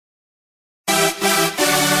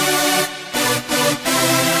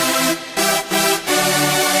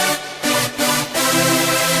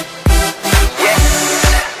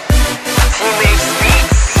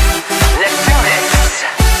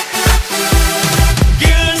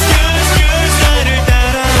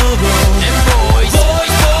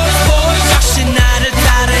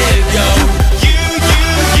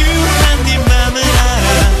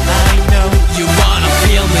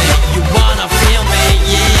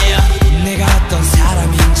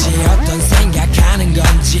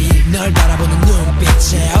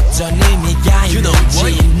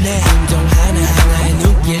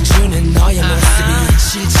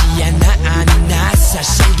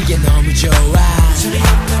소리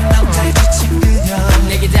없는 남자의 지친 그녀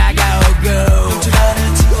내게 다가오고 놀줄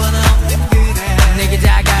아는 지원 없는 그대 내게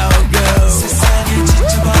다가오고 세상에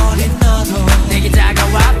지쳐버린 너도 내게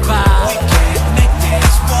다가와봐. We can make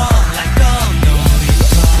this one like a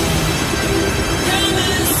놀이터. Come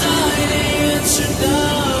inside it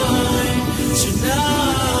tonight, tonight.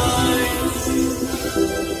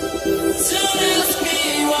 Don't ask me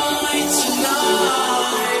why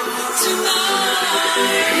tonight, tonight.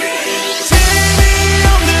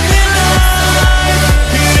 재미없는 내 life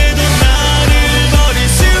그래도 나를 버릴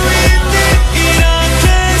수 있니 이렇게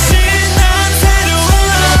신난 새로운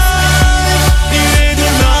life 이래도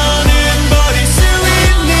너는 버릴 수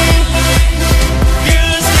있니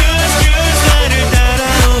Girls 나를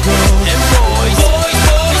따라오고 And boys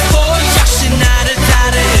역시 나를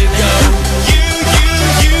따르고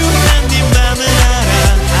You 난 네 맘을 알아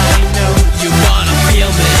I know You wanna feel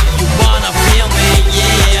me, you wanna feel me,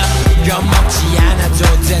 yeah. 겁먹지 않아도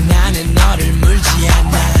돼 나는 너를 물지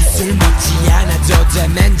않아. 술 먹지 않아도 돼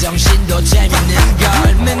맨정신도 재밌는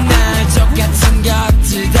걸. 맨날 똑같은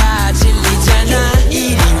것들 다 질리잖아.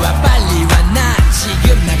 이리 와 빨리 와 나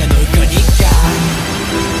지금 나가 놀 거니까.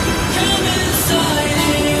 Come inside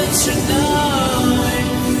it tonight,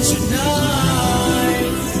 tonight.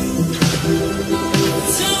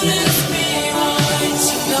 Don't ask me why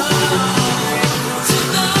tonight,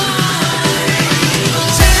 tonight.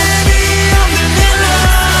 재미없는 내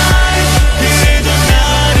life 그래도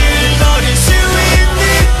나를 버릴 수 있니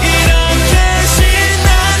이렇게 신난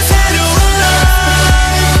새로운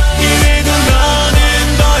life 이래도 너는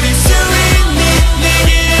버릴 수 있니 내게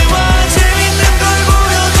와 재밌는 걸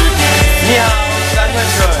보여줄게 你好，三分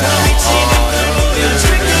球。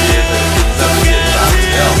여러분들을 위해서 인사드리겠습니다.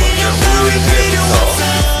 네, 오늘 우리 교회에서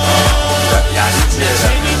야시제를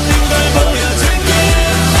예상하고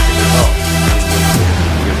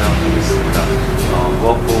있습니다.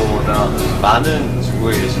 무엇보다 많은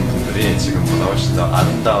중국에 계신 분들이 지금보다 훨씬 더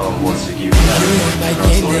아름다워지기 위한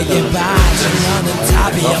그런 내게 빠져 너는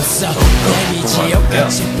답이 없어. 내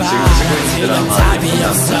지옥같이 빠지는 답이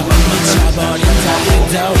없어. 미쳐버린다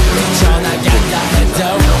해도